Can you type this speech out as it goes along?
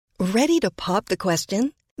Ready to pop the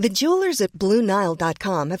question? The jewelers at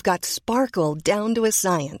BlueNile.com have got sparkle down to a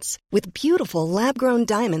science with beautiful lab-grown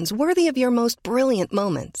diamonds worthy of your most brilliant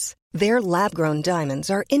moments. Their lab-grown diamonds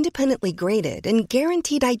are independently graded and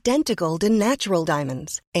guaranteed identical to natural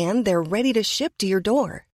diamonds, and they're ready to ship to your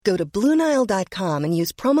door. Go to BlueNile.com and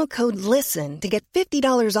use promo code LISTEN to get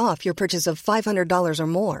 $50 off your purchase of $500 or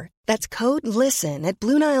more. That's code LISTEN at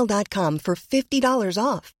BlueNile.com for $50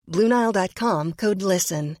 off. BlueNile.com, code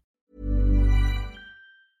LISTEN.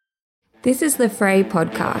 This is the Frey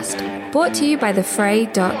podcast, brought to you by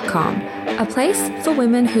thefrey.com, a place for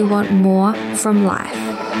women who want more from life.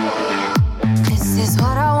 This is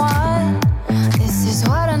what I want, this is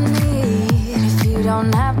what I need. If you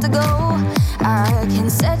don't have to go, I can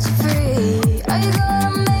set you free. Are you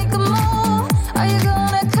gonna make a move? Are you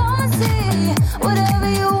gonna come and see?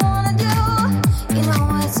 Whatever you wanna do, you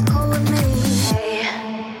know it's cool with me.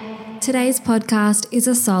 Today's podcast is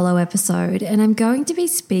a solo episode, and I'm going to be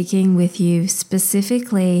speaking with you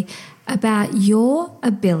specifically about your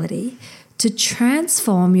ability to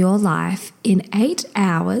transform your life in 8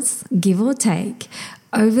 hours, give or take,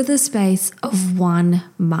 over the space of 1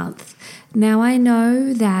 month. Now, I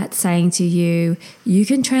know that saying to you, you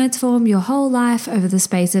can transform your whole life over the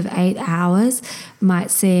space of 8 hours might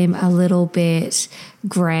seem a little bit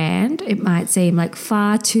grand. It might seem like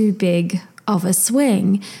far too big of a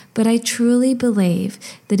swing, but I truly believe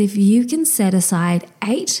that if you can set aside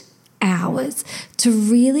 8 hours to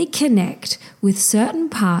really connect with certain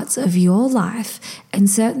parts of your life and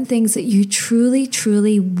certain things that you truly,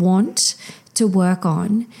 truly want to work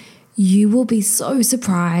on, you will be so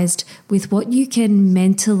surprised with what you can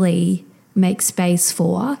mentally make space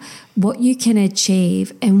for, what you can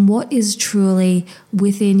achieve, and what is truly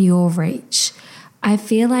within your reach. I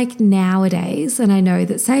feel like nowadays, and I know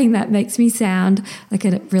that saying that makes me sound like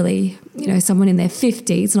a really, someone in their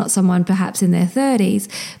 50s, not someone perhaps in their 30s,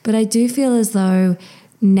 but I do feel as though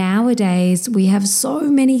nowadays we have so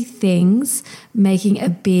many things making a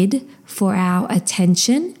bid for our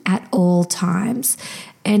attention at all times.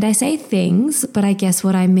 And I say things, but I guess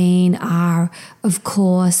what I mean are, of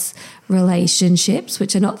course, relationships,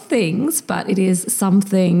 which are not things, but it is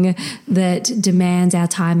something that demands our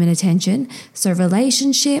time and attention. So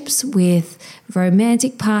relationships with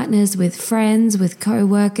romantic partners, with friends, with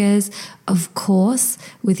co-workers, of course,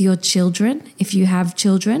 with your children. If you have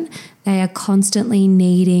children, they are constantly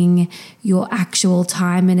needing your actual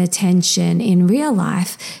time and attention in real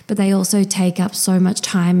life, but they also take up so much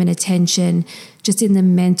time and attention just in the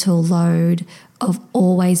mental load of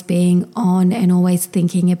always being on and always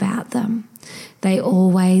thinking about them. They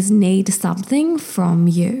always need something from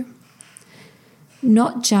you.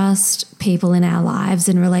 Not just people in our lives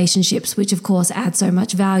and relationships, which of course add so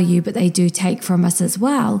much value, but they do take from us as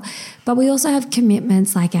well. But we also have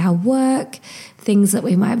commitments like our work, things that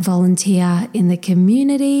we might volunteer in the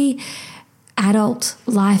community, adult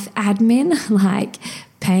life admin like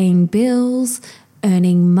paying bills,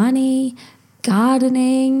 earning money,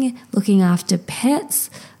 gardening, looking after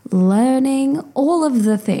pets, learning, all of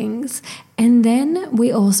the things. And then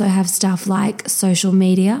we also have stuff like social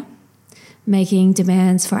media, making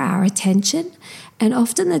demands for our attention. And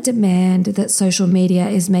often the demand that social media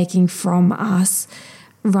is making from us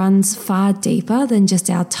runs far deeper than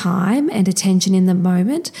just our time and attention in the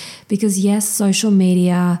moment. Because yes, social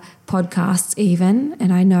media, podcasts even,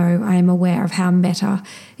 and I know I am aware of how meta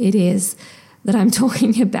it is that I'm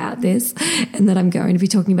talking about this and that I'm going to be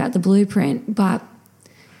talking about the blueprint. But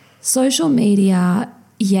social media,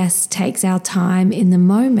 yes, takes our time in the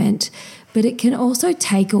moment, but it can also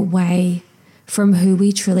take away from who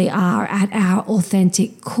we truly are at our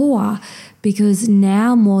authentic core, because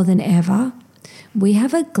now more than ever, we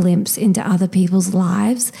have a glimpse into other people's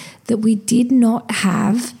lives that we did not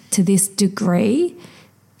have to this degree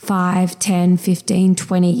 5, 10, 15,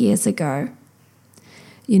 20 years ago.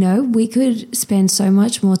 We could spend so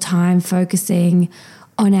much more time focusing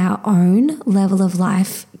on our own level of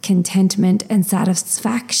life contentment and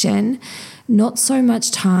satisfaction, not so much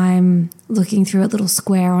time looking through a little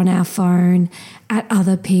square on our phone at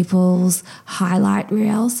other people's highlight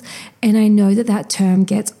reels. And I know that that term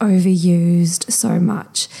gets overused so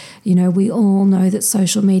much. We all know that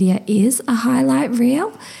social media is a highlight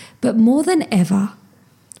reel, but more than ever,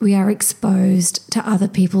 we are exposed to other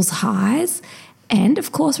people's highs. And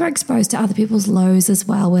of course, we're exposed to other people's lows as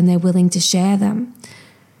well when they're willing to share them.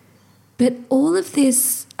 But all of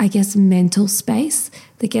this, I guess, mental space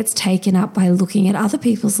that gets taken up by looking at other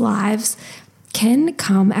people's lives can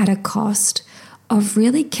come at a cost of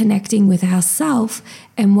really connecting with ourselves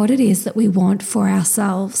and what it is that we want for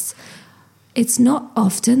ourselves. It's not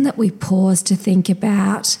often that we pause to think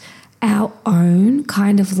about our own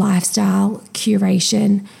kind of lifestyle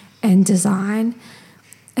curation and design.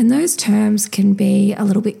 And those terms can be a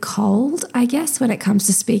little bit cold, I guess, when it comes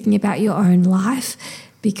to speaking about your own life,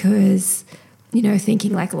 because,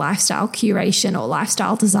 thinking like lifestyle curation or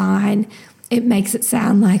lifestyle design, it makes it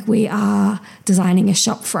sound like we are designing a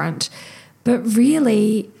shop front. But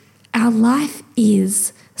really, our life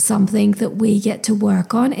is something that we get to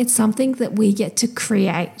work on. It's something that we get to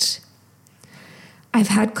create. I've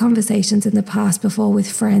had conversations in the past before with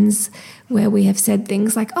friends where we have said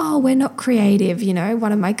things like, oh, we're not creative.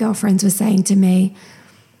 One of my girlfriends was saying to me,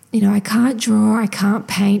 I can't draw, I can't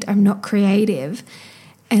paint, I'm not creative.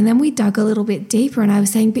 And then we dug a little bit deeper and I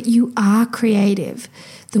was saying, but you are creative.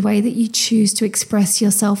 The way that you choose to express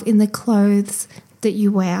yourself in the clothes that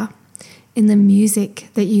you wear, in the music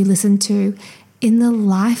that you listen to, in the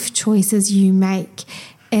life choices you make.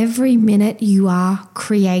 Every minute you are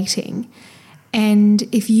creating. And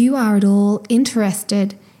if you are at all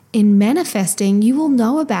interested in manifesting, you will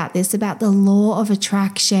know about this, about the law of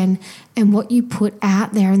attraction and what you put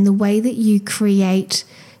out there and the way that you create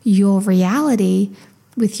your reality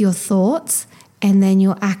with your thoughts and then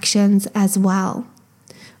your actions as well.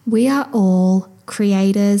 We are all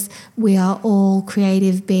creators. We are all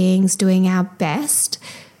creative beings doing our best.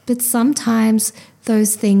 But sometimes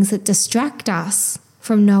those things that distract us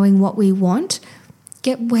from knowing what we want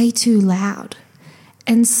get way too loud.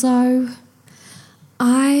 And so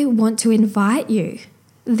I want to invite you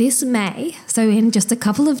this May, so in just a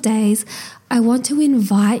couple of days, I want to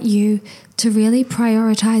invite you to really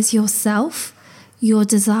prioritize yourself, your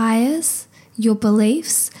desires, your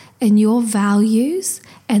beliefs, and your values,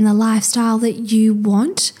 and the lifestyle that you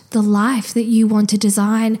want, the life that you want to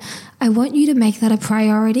design. I want you to make that a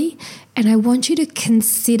priority, and I want you to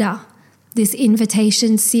consider this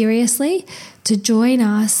invitation seriously to join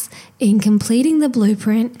us in completing the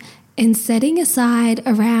blueprint and setting aside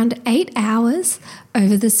around 8 hours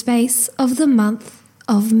over the space of the month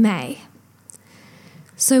of May.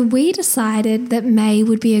 So we decided that May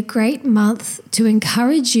would be a great month to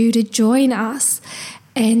encourage you to join us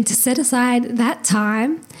and to set aside that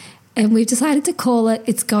time. And we've decided to call it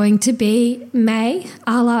It's Going to Be May,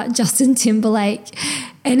 a la Justin Timberlake,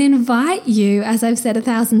 and invite you, as I've said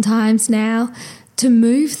 1,000 times now, to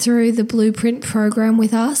move through the blueprint program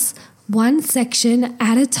with us, one section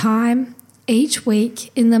at a time, each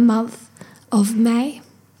week in the month of May.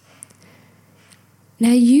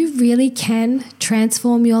 Now, you really can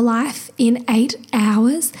transform your life in 8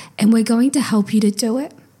 hours, and we're going to help you to do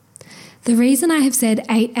it. The reason I have said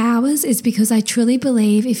 8 hours is because I truly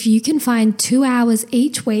believe if you can find 2 hours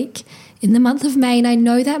each week in the month of May, and I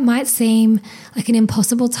know that might seem like an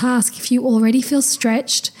impossible task if you already feel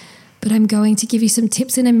stretched, but I'm going to give you some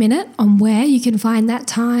tips in a minute on where you can find that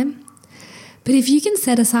time. But if you can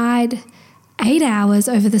set aside 8 hours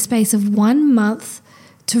over the space of 1 month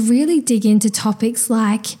to really dig into topics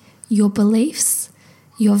like your beliefs,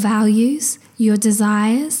 your values, your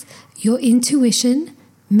desires, your intuition,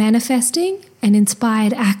 manifesting and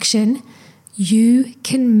inspired action, you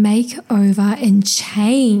can make over and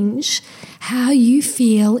change how you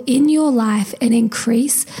feel in your life and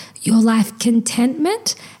increase your life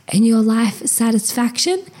contentment and your life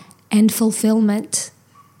satisfaction and fulfillment.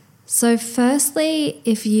 So firstly,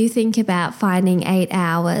 if you think about finding 8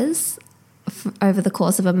 hours over the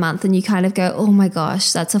course of a month and you kind of go, oh my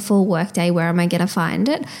gosh, that's a full work day, where am I going to find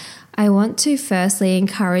it? I want to firstly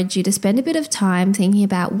encourage you to spend a bit of time thinking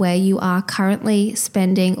about where you are currently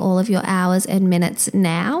spending all of your hours and minutes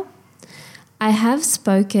now. I have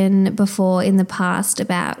spoken before in the past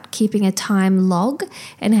about keeping a time log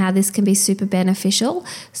and how this can be super beneficial.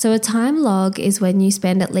 So a time log is when you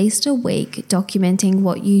spend at least a week documenting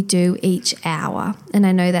what you do each hour. And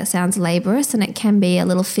I know that sounds laborious and it can be a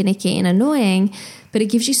little finicky and annoying, but it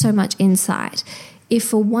gives you so much insight. If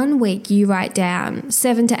for 1 week you write down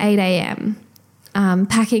 7 to 8 a.m.,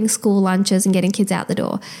 packing school lunches and getting kids out the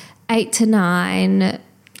door, 8 to 9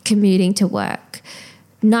 commuting to work,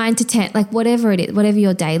 9 to 10, like whatever it is, whatever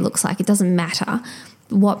your day looks like, it doesn't matter.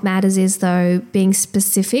 What matters is, though, being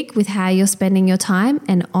specific with how you're spending your time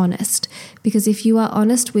and honest. Because if you are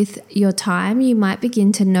honest with your time, you might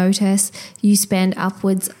begin to notice you spend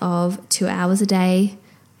upwards of 2 hours a day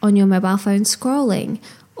on your mobile phone scrolling,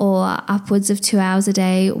 or upwards of 2 hours a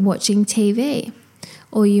day watching TV.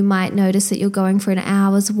 Or you might notice that you're going for an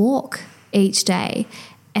hour's walk each day.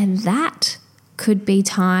 And that could be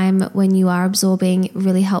time when you are absorbing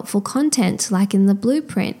really helpful content, like in the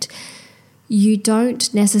blueprint. You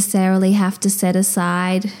don't necessarily have to set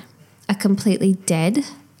aside a completely dead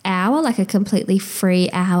hour, like a completely free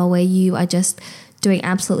hour where you are just doing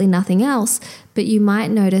absolutely nothing else, but you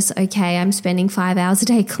might notice, okay, I'm spending 5 hours a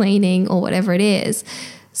day cleaning or whatever it is.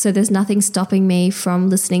 So there's nothing stopping me from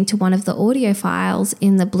listening to one of the audio files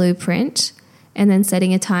in the blueprint and then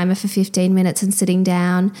setting a timer for 15 minutes and sitting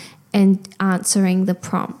down and answering the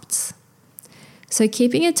prompts. So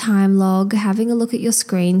keeping a time log, having a look at your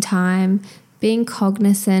screen time, being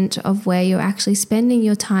cognizant of where you're actually spending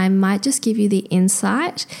your time might just give you the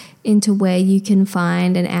insight into where you can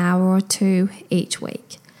find an hour or two each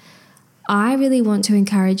week. I really want to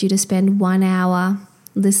encourage you to spend 1 hour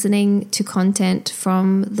listening to content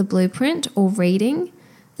from the blueprint or reading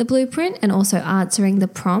the blueprint and also answering the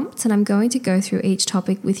prompts. And I'm going to go through each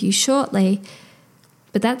topic with you shortly,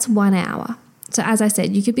 but that's 1 hour. So as I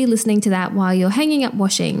said, you could be listening to that while you're hanging up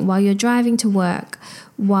washing, while you're driving to work,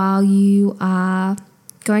 while you are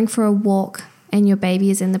going for a walk and your baby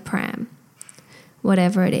is in the pram,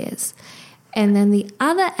 whatever it is. And then the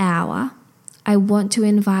other hour, I want to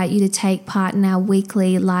invite you to take part in our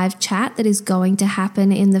weekly live chat that is going to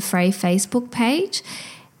happen in the Frey Facebook page.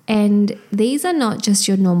 And these are not just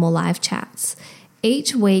your normal live chats.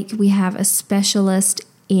 Each week we have a specialist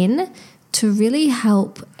in to really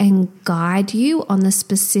help and guide you on the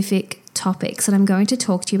specific topics. And I'm going to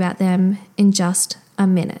talk to you about them in just a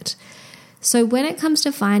minute. So when it comes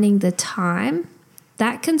to finding the time,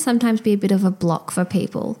 that can sometimes be a bit of a block for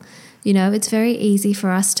people. You know, it's very easy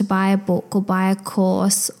for us to buy a book or buy a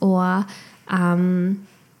course or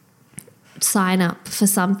sign up for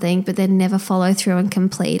something, but then never follow through and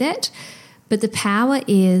complete it. But the power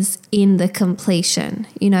is in the completion.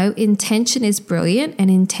 You know, intention is brilliant and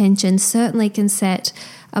intention certainly can set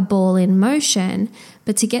a ball in motion,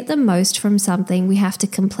 but to get the most from something, we have to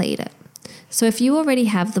complete it. So if you already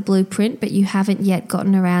have the blueprint, but you haven't yet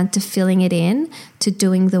gotten around to filling it in, to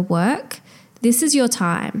doing the work, this is your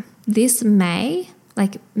time. This May,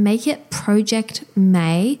 make it Project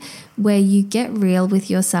May, where you get real with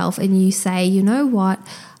yourself and you say, you know what,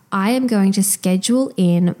 I am going to schedule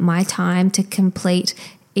in my time to complete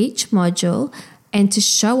each module and to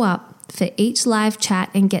show up for each live chat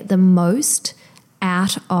and get the most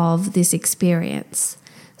out of this experience.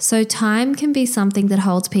 So time can be something that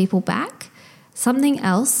holds people back. Something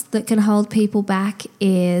else that can hold people back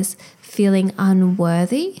is feeling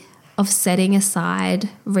unworthy of setting aside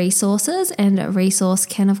resources, and a resource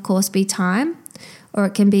can of course be time or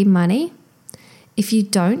it can be money. If you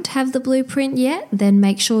don't have the blueprint yet, then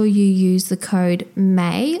make sure you use the code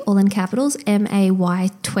MAY, all in capitals,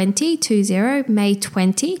 MAY20, May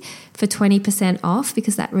 20 for 20% off,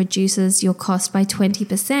 because that reduces your cost by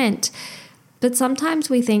 20%. But sometimes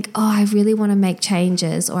we think, oh, I really want to make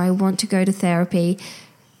changes or I want to go to therapy,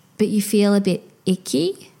 but you feel a bit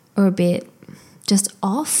icky or a bit just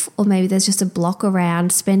off, or maybe there's just a block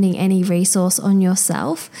around spending any resource on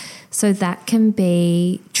yourself. So that can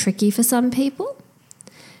be tricky for some people.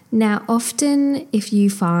 Now, often if you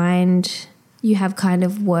find you have kind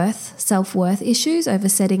of self-worth issues over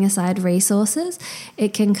setting aside resources,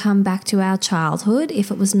 it can come back to our childhood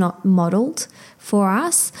if it was not modeled for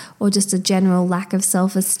us, or just a general lack of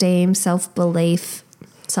self-esteem, self-belief,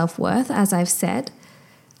 self-worth, as I've said.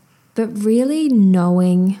 But really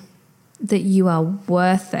knowing that you are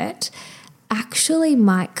worth it actually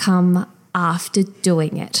might come after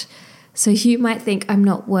doing it. So you might think, I'm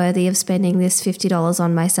not worthy of spending this $50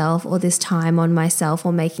 on myself or this time on myself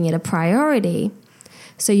or making it a priority,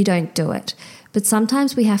 so you don't do it. But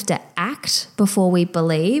sometimes we have to act before we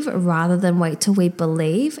believe, rather than wait till we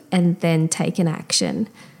believe and then take an action,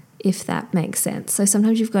 if that makes sense. So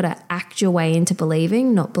sometimes you've got to act your way into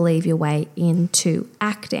believing, not believe your way into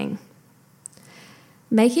acting.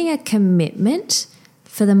 Making a commitment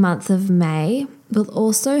for the month of May will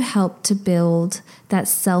also help to build that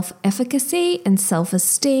self-efficacy and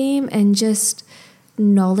self-esteem and just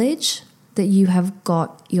knowledge that you have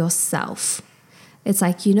got yourself. It's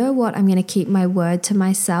like, you know what, I'm going to keep my word to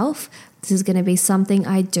myself. This is going to be something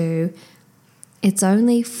I do. It's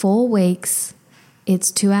only 4 weeks.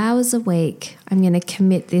 It's 2 hours a week. I'm going to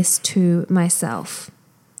commit this to myself.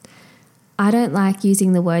 I don't like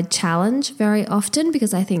using the word challenge very often,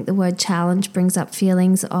 because I think the word challenge brings up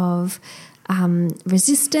feelings of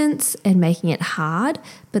resistance and making it hard.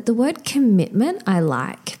 But the word commitment I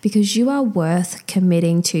like, because you are worth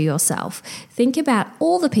committing to yourself. Think about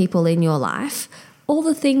all the people in your life, all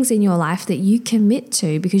the things in your life that you commit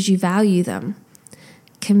to because you value them.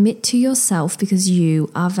 Commit to yourself because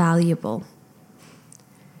you are valuable.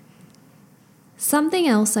 Something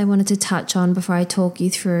else I wanted to touch on before I talk you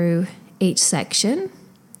through each section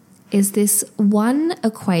is this one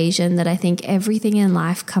equation that I think everything in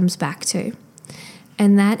life comes back to,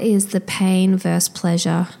 and that is the pain versus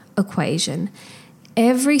pleasure equation.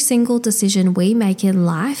 every single decision we make in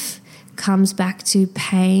life comes back to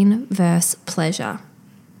pain versus pleasure.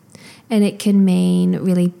 And it can mean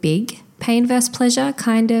really big pain versus pleasure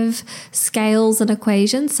kind of scales and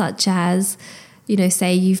equations, such as,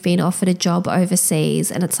 say you've been offered a job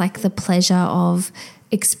overseas and it's like the pleasure of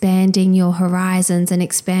expanding your horizons and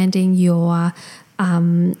expanding your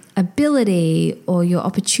ability or your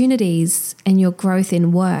opportunities and your growth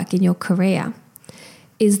in work, in your career.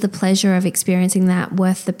 Is the pleasure of experiencing that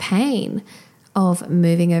worth the pain of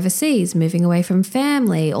moving overseas, moving away from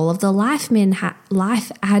family, all of the life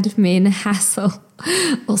admin hassle?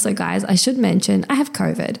 Also, guys, I should mention I have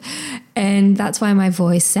COVID, and that's why my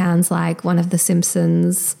voice sounds like one of the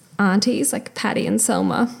Simpsons aunties, like Patty and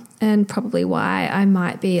Selma, and probably why I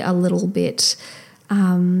might be a little bit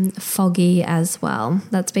foggy as well.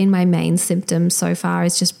 That's been my main symptom so far,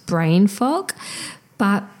 is just brain fog.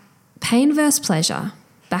 But pain versus pleasure,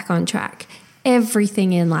 back on track.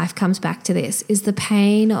 Everything in life comes back to this. Is the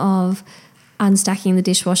pain of unstacking the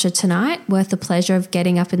dishwasher tonight worth the pleasure of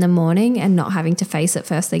getting up in the morning and not having to face it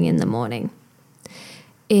first thing in the morning?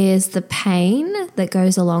 Is the pain that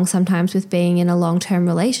goes along sometimes with being in a long-term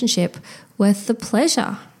relationship worth the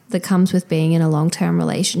pleasure that comes with being in a long-term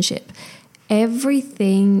relationship?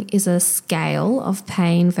 Everything is a scale of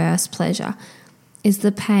pain versus pleasure. Is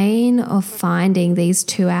the pain of finding these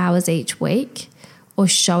 2 hours each week, or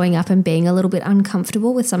showing up and being a little bit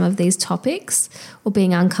uncomfortable with some of these topics, or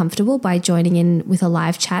being uncomfortable by joining in with a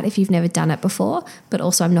live chat if you've never done it before? But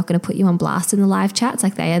also, I'm not going to put you on blast in the live chats.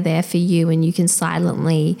 Like, they are there for you and you can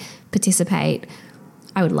silently participate.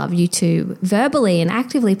 I would love you to verbally and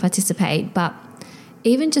actively participate, but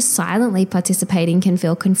even just silently participating can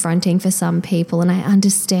feel confronting for some people, and I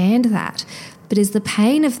understand that. But is the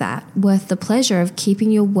pain of that worth the pleasure of keeping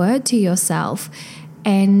your word to yourself?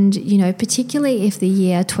 And, particularly if the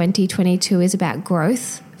year 2022 is about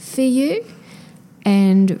growth for you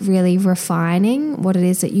and really refining what it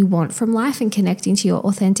is that you want from life and connecting to your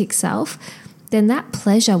authentic self, then that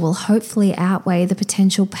pleasure will hopefully outweigh the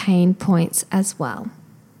potential pain points as well.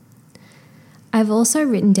 I've also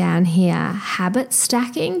written down here habit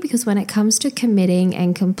stacking, because when it comes to committing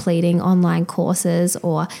and completing online courses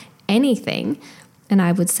or anything, and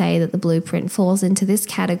I would say that the blueprint falls into this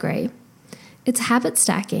category, it's habit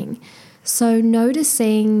stacking. So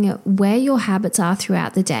noticing where your habits are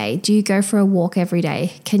throughout the day. Do you go for a walk every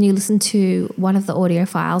day? Can you listen to one of the audio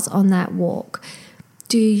files on that walk?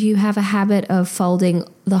 Do you have a habit of folding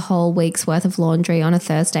the whole week's worth of laundry on a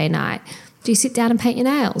Thursday night? Do you sit down and paint your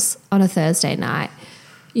nails on a Thursday night?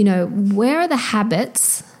 Where are the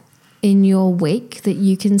habits in your week that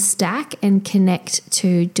you can stack and connect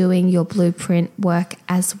to doing your blueprint work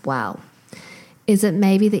as well? Is it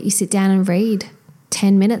maybe that you sit down and read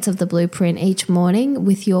 10 minutes of the blueprint each morning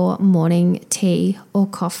with your morning tea or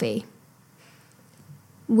coffee?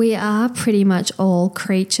 We are pretty much all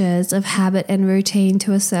creatures of habit and routine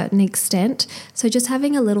to a certain extent. So just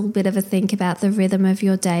having a little bit of a think about the rhythm of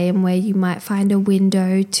your day and where you might find a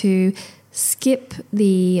window to skip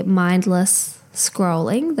the mindless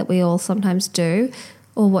scrolling that we all sometimes do,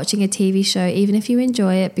 or watching a TV show, even if you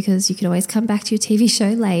enjoy it, because you can always come back to your TV show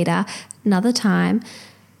later, another time.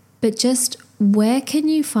 But just where can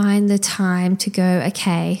you find the time to go,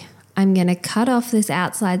 okay, I'm going to cut off this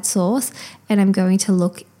outside source and I'm going to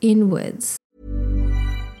look inwards.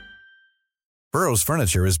 Burrow's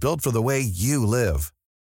furniture is built for the way you live.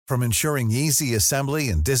 From ensuring easy assembly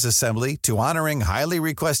and disassembly to honoring highly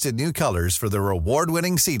requested new colors for their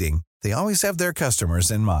award-winning seating, they always have their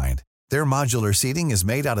customers in mind. Their modular seating is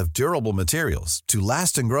made out of durable materials to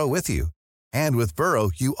last and grow with you. And with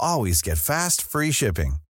Burrow, you always get fast, free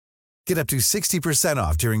shipping. Get up to 60%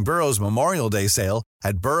 off during Burrow's Memorial Day sale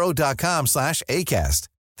at burrow.com/ACAST.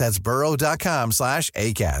 That's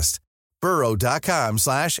burrow.com/ACAST.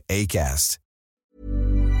 burrow.com/ACAST.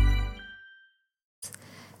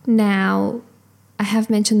 Now, I have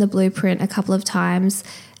mentioned the blueprint a couple of times,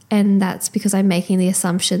 and that's because I'm making the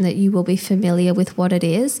assumption that you will be familiar with what it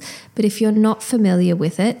is. But if you're not familiar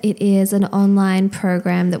with it, it is an online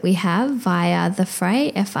program that we have via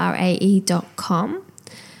thefrae, FRAE.com.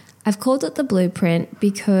 I've called it the blueprint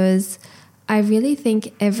because I really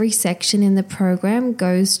think every section in the program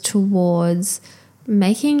goes towards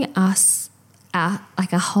making us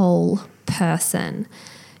like a whole person.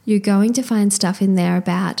 You're going to find stuff in there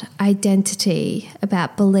about identity,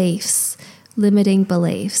 about beliefs, limiting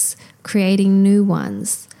beliefs, creating new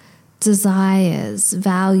ones, desires,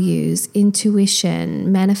 values,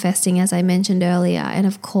 intuition, manifesting, as I mentioned earlier, and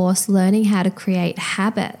of course, learning how to create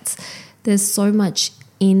habits. There's so much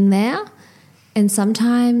in there, and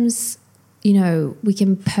sometimes we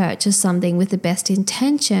can purchase something with the best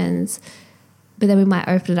intentions, but then we might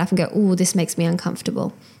open it up and go, oh, this makes me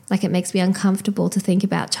uncomfortable. Like, it makes me uncomfortable to think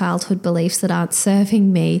about childhood beliefs that aren't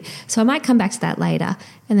serving me. So I might come back to that later.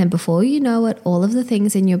 And then before you know it, all of the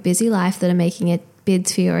things in your busy life that are making it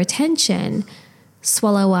bids for your attention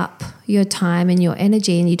swallow up your time and your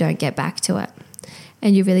energy, and you don't get back to it.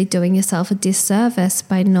 And you're really doing yourself a disservice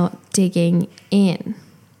by not digging in.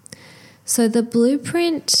 So the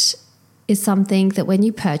blueprint is something that when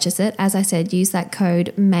you purchase it, as I said, use that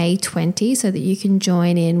code May20 so that you can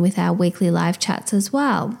join in with our weekly live chats as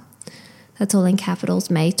well. That's all in capitals,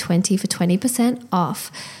 May20 for 20%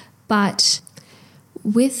 off. But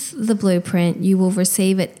with the blueprint, you will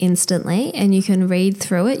receive it instantly and you can read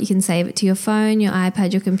through it. You can save it to your phone, your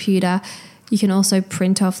iPad, your computer. You can also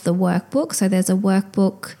print off the workbook. So there's a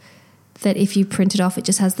workbook that if you print it off, it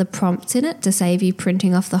just has the prompts in it to save you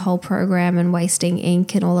printing off the whole program and wasting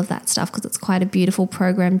ink and all of that stuff, because it's quite a beautiful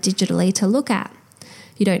program digitally to look at.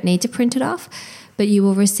 You don't need to print it off, but you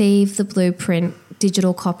will receive the blueprint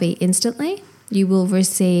digital copy instantly. You will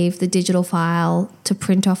receive the digital file to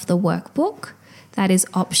print off the workbook. That is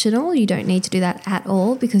optional. You don't need to do that at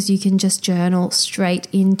all because you can just journal straight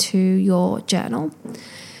into your journal.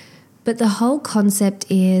 But the whole concept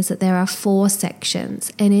is that there are 4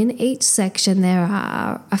 sections, and in each section there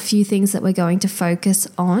are a few things that we're going to focus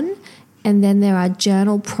on, and then there are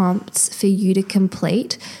journal prompts for you to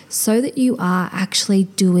complete so that you are actually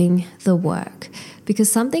doing the work.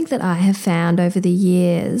 Because something that I have found over the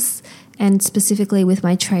years, and specifically with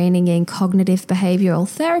my training in cognitive behavioral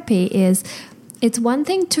therapy, is it's one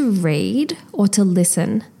thing to read or to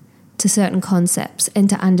listen to certain concepts and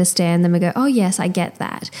to understand them and go, oh yes, I get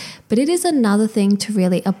that. But it is another thing to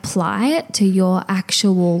really apply it to your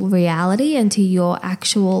actual reality and to your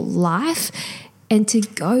actual life, and to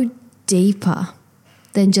go deeper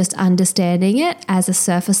than just understanding it as a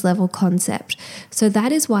surface level concept. So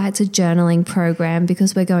that is why it's a journaling program,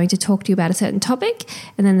 because we're going to talk to you about a certain topic,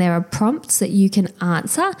 and then there are prompts that you can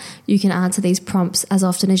answer. You can answer these prompts as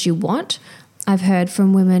often as you want. I've heard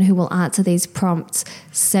from women who will answer these prompts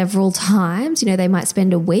several times. They might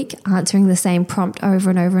spend a week answering the same prompt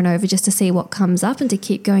over and over and over just to see what comes up and to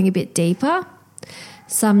keep going a bit deeper.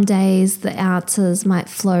 Some days the answers might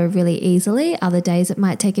flow really easily. Other days it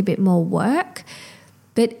might take a bit more work.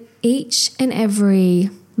 But each and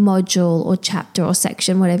every module or chapter or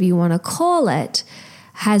section, whatever you want to call it,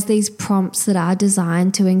 has these prompts that are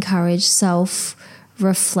designed to encourage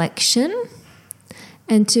self-reflection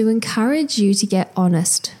and to encourage you to get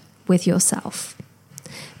honest with yourself.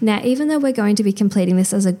 Now, even though we're going to be completing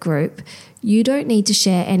this as a group, you don't need to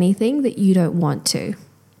share anything that you don't want to.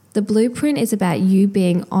 The blueprint is about you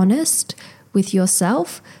being honest with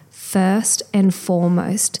yourself first and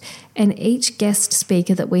foremost. And each guest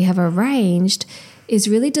speaker that we have arranged is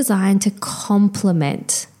really designed to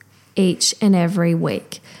complement each and every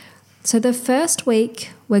week. So the first week,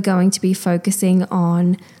 we're going to be focusing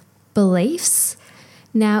on beliefs.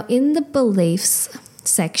 Now, in the beliefs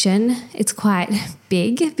section, it's quite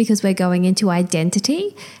big because we're going into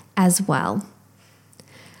identity as well.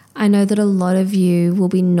 I know that a lot of you will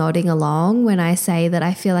be nodding along when I say that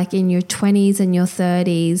I feel like in your 20s and your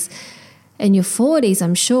 30s and your 40s,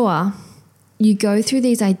 I'm sure, you go through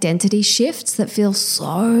these identity shifts that feel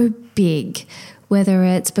so big, whether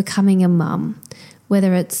it's becoming a mum,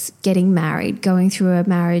 whether it's getting married, going through a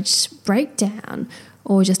marriage breakdown,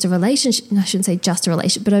 or just a relationship, I shouldn't say just a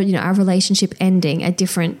relationship, but a relationship ending, a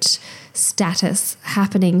different status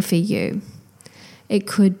happening for you. It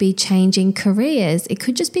could be changing careers. It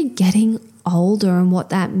could just be getting older and what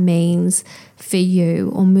that means for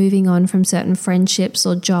you, or moving on from certain friendships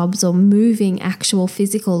or jobs, or moving actual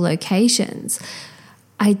physical locations.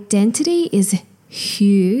 Identity is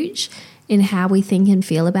huge in how we think and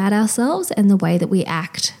feel about ourselves and the way that we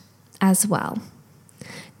act as well.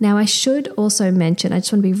 Now, I should also mention, I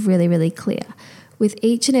just want to be really, really clear. With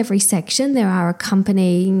each and every section, there are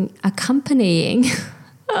accompanying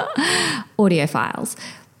audio files.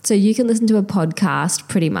 So you can listen to a podcast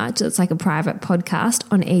pretty much. It's like a private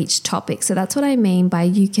podcast on each topic. So that's what I mean by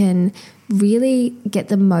you can really get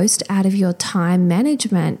the most out of your time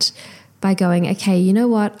management by going, okay, you know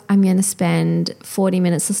what? I'm going to spend 40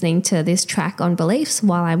 minutes listening to this track on beliefs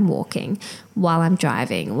while I'm walking, while I'm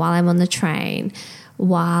driving, while I'm on the train,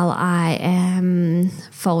 while I am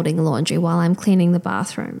folding laundry, while I'm cleaning the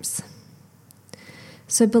bathrooms.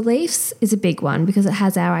 So beliefs is a big one because it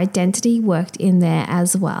has our identity worked in there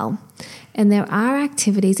as well. And there are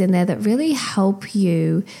activities in there that really help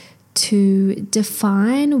you to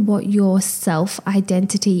define what your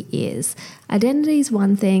self-identity is. Identity is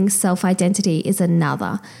one thing, self-identity is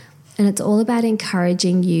another. And it's all about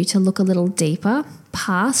encouraging you to look a little deeper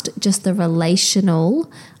past just the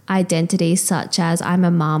relational identities such as I'm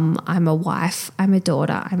a mum, I'm a wife, I'm a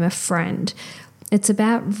daughter, I'm a friend. It's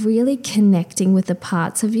about really connecting with the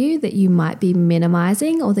parts of you that you might be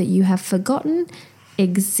minimizing or that you have forgotten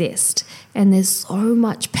exist. And there's so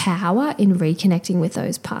much power in reconnecting with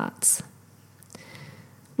those parts.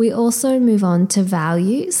 We also move on to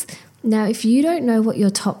values. Now, if you don't know what your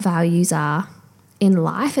top values are in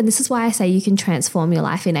life, and this is why I say you can transform your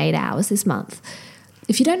life in 8 hours this month.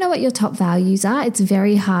 If you don't know what your top values are, it's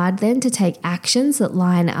very hard then to take actions that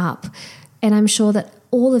line up. And I'm sure that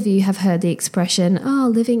all of you have heard the expression,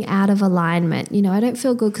 living out of alignment. I don't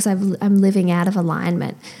feel good because I'm living out of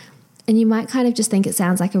alignment. And you might kind of just think it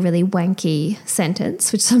sounds like a really wanky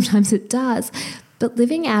sentence, which sometimes it does. But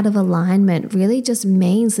living out of alignment really just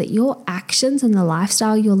means that your actions and the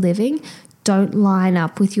lifestyle you're living don't line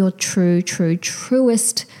up with your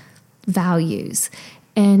truest values.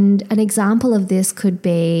 And an example of this could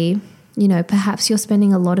be, perhaps you're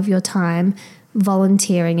spending a lot of your time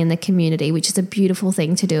volunteering in the community, which is a beautiful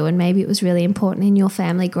thing to do. And maybe it was really important in your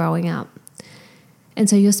family growing up. And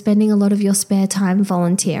so you're spending a lot of your spare time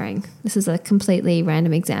volunteering. This is a completely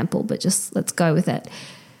random example, but just let's go with it.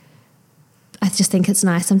 I just think it's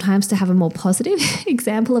nice sometimes to have a more positive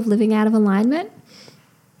example of living out of alignment.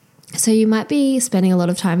 So you might be spending a lot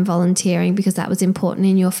of time volunteering because that was important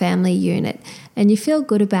in your family unit and you feel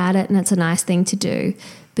good about it and it's a nice thing to do,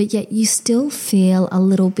 but yet you still feel a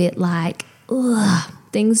little bit like,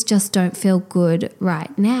 things just don't feel good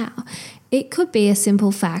right now. It could be a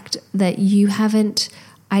simple fact that you haven't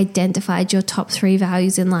identified your top 3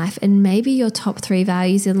 values in life, and maybe your top 3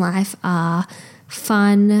 values in life are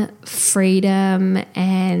fun, freedom,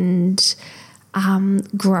 and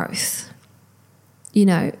growth.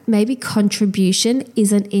 Maybe contribution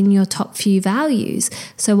isn't in your top few values.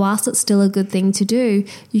 So whilst it's still a good thing to do,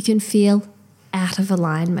 you can feel out of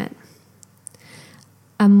alignment.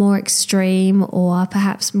 A more extreme or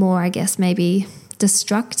perhaps more, maybe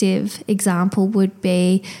destructive example would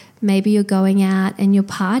be maybe you're going out and you're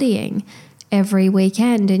partying every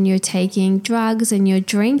weekend and you're taking drugs and you're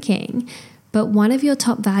drinking, but one of your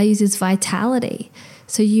top values is vitality.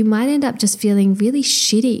 So you might end up just feeling really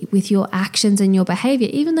shitty with your actions and your behavior.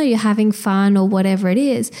 Even though you're having fun or whatever it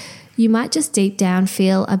is, you might just deep down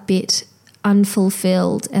feel a bit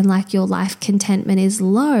unfulfilled and like your life contentment is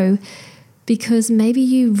low because maybe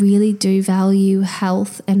you really do value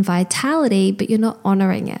health and vitality, but you're not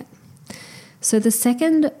honoring it. So the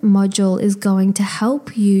second module is going to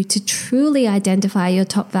help you to truly identify your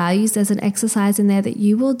top values. There's an exercise in there that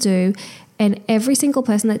you will do, and every single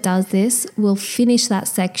person that does this will finish that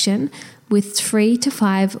section with 3 to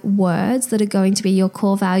 5 words that are going to be your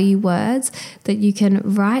core value words that you can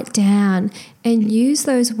write down and use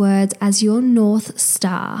those words as your North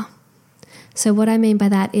Star. So what I mean by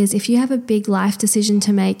that is if you have a big life decision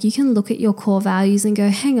to make, you can look at your core values and go,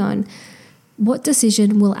 hang on, what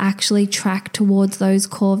decision will actually track towards those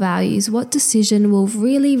core values? What decision will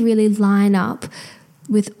really, really line up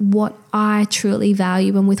with what I truly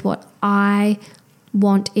value and with what I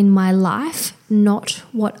want in my life, not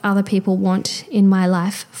what other people want in my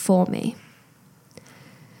life for me?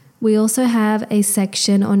 We also have a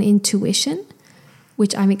section on intuition,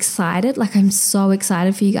 which I'm excited. I'm so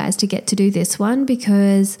excited for you guys to get to do this one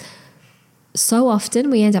because so often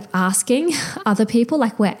we end up asking other people,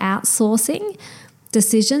 we're outsourcing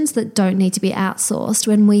decisions that don't need to be outsourced.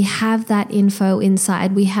 When we have that info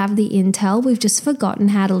inside, we have the intel, we've just forgotten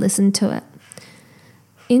how to listen to it.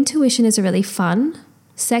 Intuition is a really fun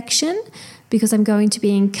section because I'm going to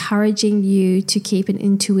be encouraging you to keep an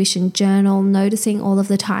intuition journal, noticing all of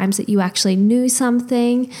the times that you actually knew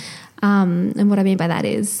something. And what I mean by that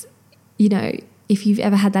is, if you've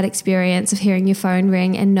ever had that experience of hearing your phone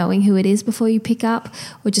ring and knowing who it is before you pick up,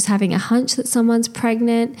 or just having a hunch that someone's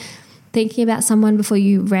pregnant, thinking about someone before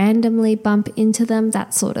you randomly bump into them,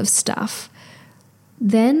 that sort of stuff.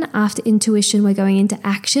 Then after intuition, we're going into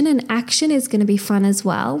action, and action is going to be fun as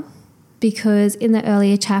well because in the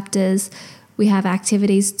earlier chapters, we have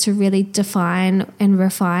activities to really define and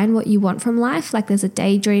refine what you want from life. There's a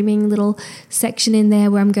daydreaming little section in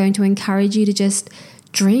there where I'm going to encourage you to just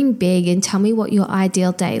dream big and tell me what your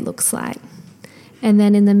ideal day looks like. And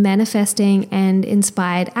then in the manifesting and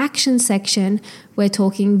inspired action section, we're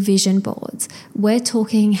talking vision boards. We're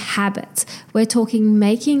talking habits. We're talking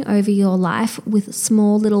making over your life with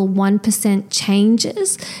small little 1%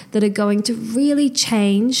 changes that are going to really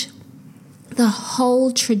change the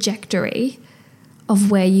whole trajectory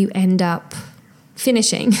of where you end up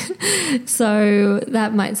finishing. So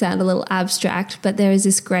that might sound a little abstract, but there is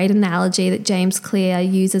this great analogy that James Clear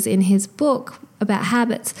uses in his book about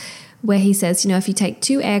habits, where he says, if you take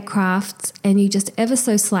two aircrafts and you just ever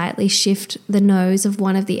so slightly shift the nose of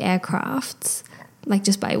one of the aircrafts, like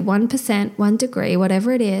just by 1%, 1 degree,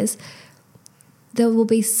 whatever it is, there will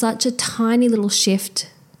be such a tiny little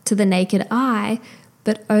shift to the naked eye,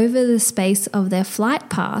 but over the space of their flight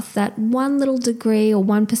path, that 1 little degree or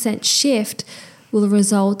 1% shift will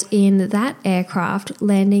result in that aircraft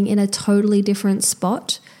landing in a totally different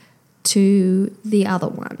spot to the other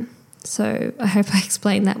one. So I hope I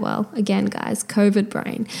explained that well. Again, guys, COVID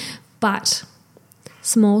brain. But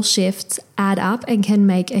small shifts add up and can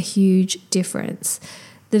make a huge difference.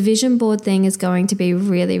 The vision board thing is going to be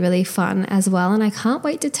really, really fun as well. And I can't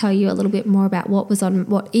wait to tell you a little bit more about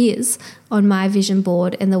what is on my vision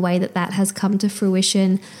board and the way that has come to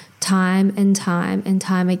fruition time and time and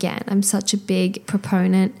time again. I'm such a big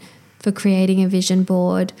proponent for creating a vision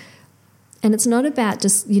board. And it's not about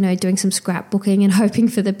just, doing some scrapbooking and hoping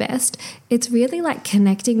for the best. It's really like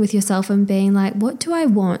connecting with yourself and being like, what do I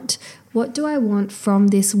want? What do I want from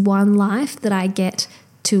this one life that I get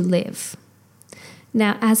to live?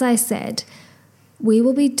 Now, as I said, we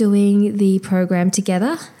will be doing the program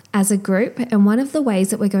together as a group, and one of the ways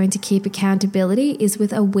that we're going to keep accountability is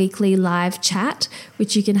with a weekly live chat,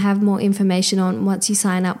 which you can have more information on once you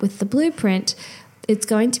sign up with the Blueprint. It's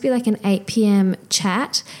going to be like an 8 p.m.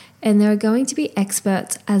 chat, and there are going to be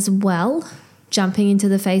experts as well jumping into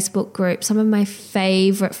the Facebook group. Some of my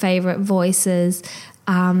favorite voices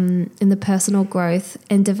in the personal growth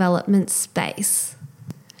and development space.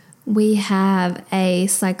 We have a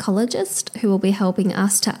psychologist who will be helping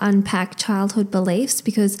us to unpack childhood beliefs,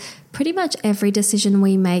 because pretty much every decision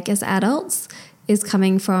we make as adults is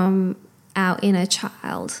coming from our inner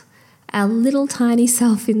child, our little tiny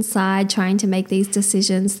self inside trying to make these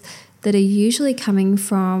decisions that are usually coming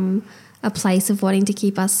from a place of wanting to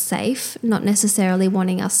keep us safe, not necessarily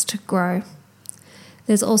wanting us to grow.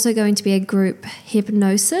 There's also going to be a group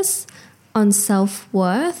hypnosis on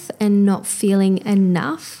self-worth and not feeling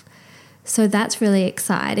enough. So that's really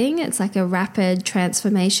exciting. It's like a rapid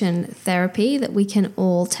transformation therapy that we can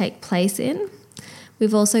all take place in.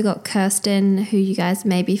 We've also got Kirsten, who you guys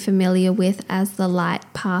may be familiar with as the Light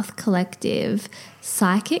Path Collective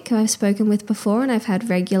psychic, who I've spoken with before, and I've had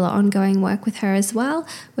regular ongoing work with her as well.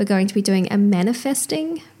 We're going to be doing a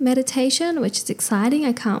manifesting meditation, which is exciting.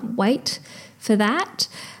 I can't wait for that.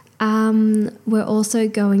 We're also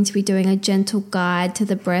going to be doing a gentle guide to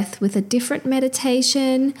the breath with a different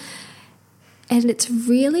meditation. And it's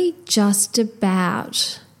really just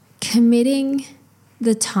about committing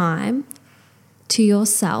the time to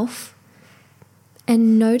yourself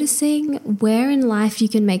and noticing where in life you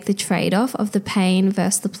can make the trade-off of the pain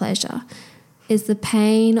versus the pleasure. Is the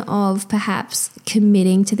pain of perhaps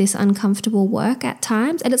committing to this uncomfortable work at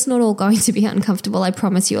times? And it's not all going to be uncomfortable, I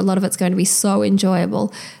promise you. A lot of it's going to be so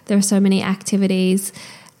enjoyable. There are so many activities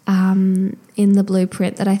in the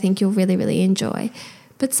Blueprint that I think you'll really, really enjoy.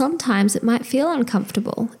 But sometimes it might feel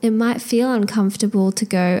uncomfortable. It might feel uncomfortable to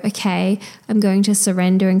go, okay, I'm going to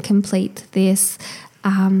surrender and complete this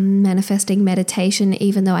manifesting meditation,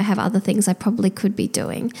 even though I have other things I probably could be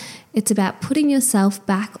doing. It's about putting yourself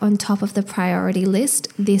back on top of the priority list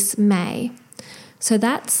this May. So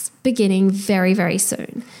that's beginning very, very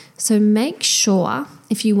soon. So make sure,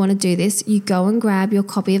 if you want to do this, you go and grab your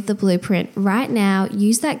copy of the Blueprint right now.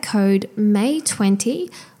 Use that code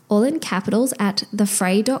May20, all in capitals, at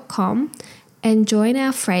thefray.com, and join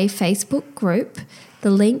our Fray Facebook group.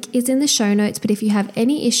 The link is in the show notes, but if you have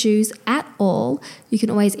any issues at all, you can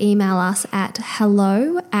always email us at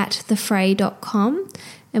hello@thefray.com,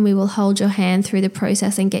 and we will hold your hand through the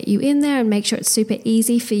process and get you in there and make sure it's super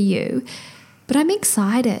easy for you. But I'm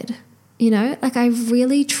excited. I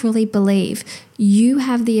really truly believe you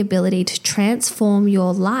have the ability to transform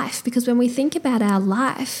your life, because when we think about our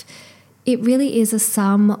life, it really is a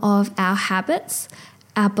sum of our habits,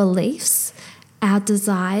 our beliefs, our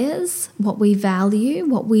desires, what we value,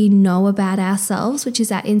 what we know about ourselves, which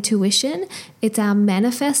is our intuition. It's our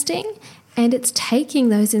manifesting, and it's taking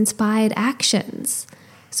those inspired actions.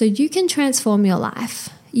 So you can transform your life.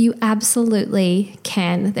 You absolutely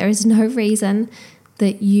can. There is no reason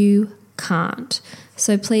that you can't.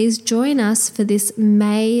 So please join us for this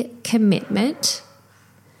May commitment.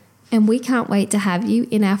 And we can't wait to have you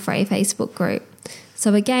in our Fray Facebook group.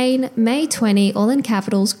 So again, May 20, all in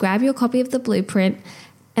capitals, grab your copy of the Blueprint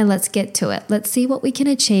and let's get to it. Let's see what we can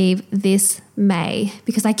achieve this May,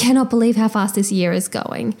 because I cannot believe how fast this year is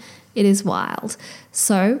going. It is wild.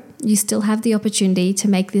 So you still have the opportunity to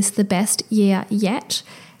make this the best year yet.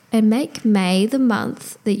 and make May the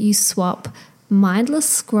month that you swap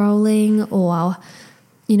mindless scrolling or,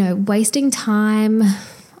 wasting time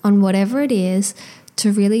on whatever it is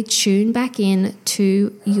to really tune back in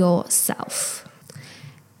to yourself.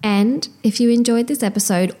 And if you enjoyed this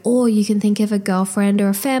episode, or you can think of a girlfriend or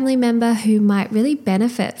a family member who might really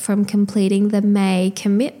benefit from completing the May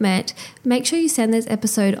commitment, make sure you send this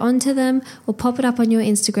episode on to them or pop it up on your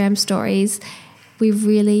Instagram stories. We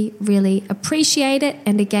really, really appreciate it.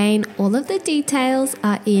 And again, all of the details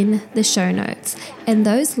are in the show notes. And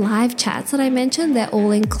those live chats that I mentioned, they're all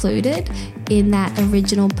included in that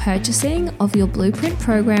original purchasing of your Blueprint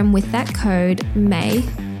program with that code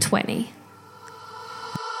May20.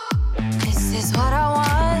 This is what I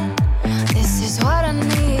want, this is what I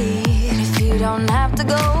need. If you don't have to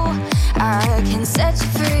go, I can set you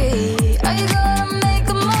free. Are you gonna make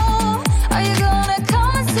a move? Are you gonna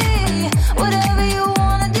come and see? Whatever you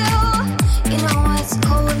wanna do, you know what's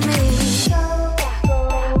cool with me.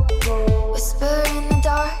 Whisper in the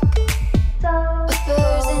dark,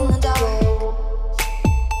 whispers in the dark.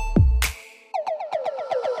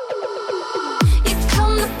 You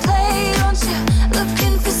come to play, don't you?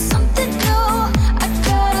 Looking for something new. I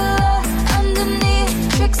got a lot underneath,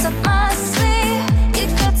 tricks up my sleeve. You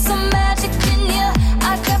got some magic in you,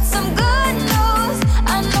 I got some good news.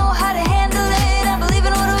 I know how to handle it, I believe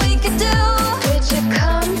in what we could do. Would you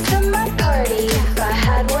come to my party if I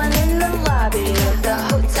had one in the lobby of the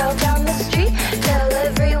hotel down the street? Tell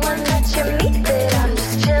everyone that you meet that I'm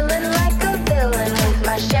just chilling like a villain with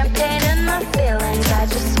my champagne and my feelings. I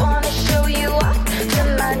just wanna show you off to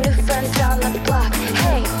my new friends down the block.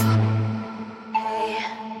 Hey, hey.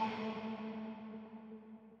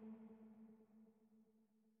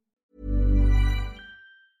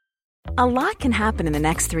 A lot can happen in the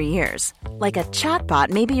next 3 years. Like a chatbot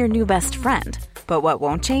may be your new best friend. But what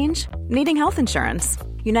won't change? Needing health insurance.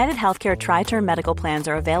 United Healthcare Tri-Term Medical Plans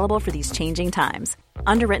are available for these changing times.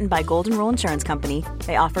 Underwritten by Golden Rule Insurance Company,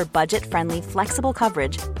 they offer budget-friendly, flexible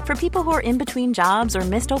coverage for people who are in between jobs or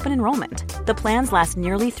missed open enrollment. The plans last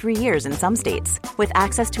nearly 3 years in some states, with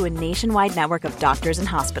access to a nationwide network of doctors and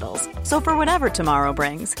hospitals. So for whatever tomorrow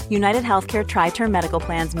brings, United Healthcare Tri-Term Medical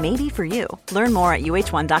Plans may be for you. Learn more at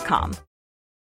uh1.com.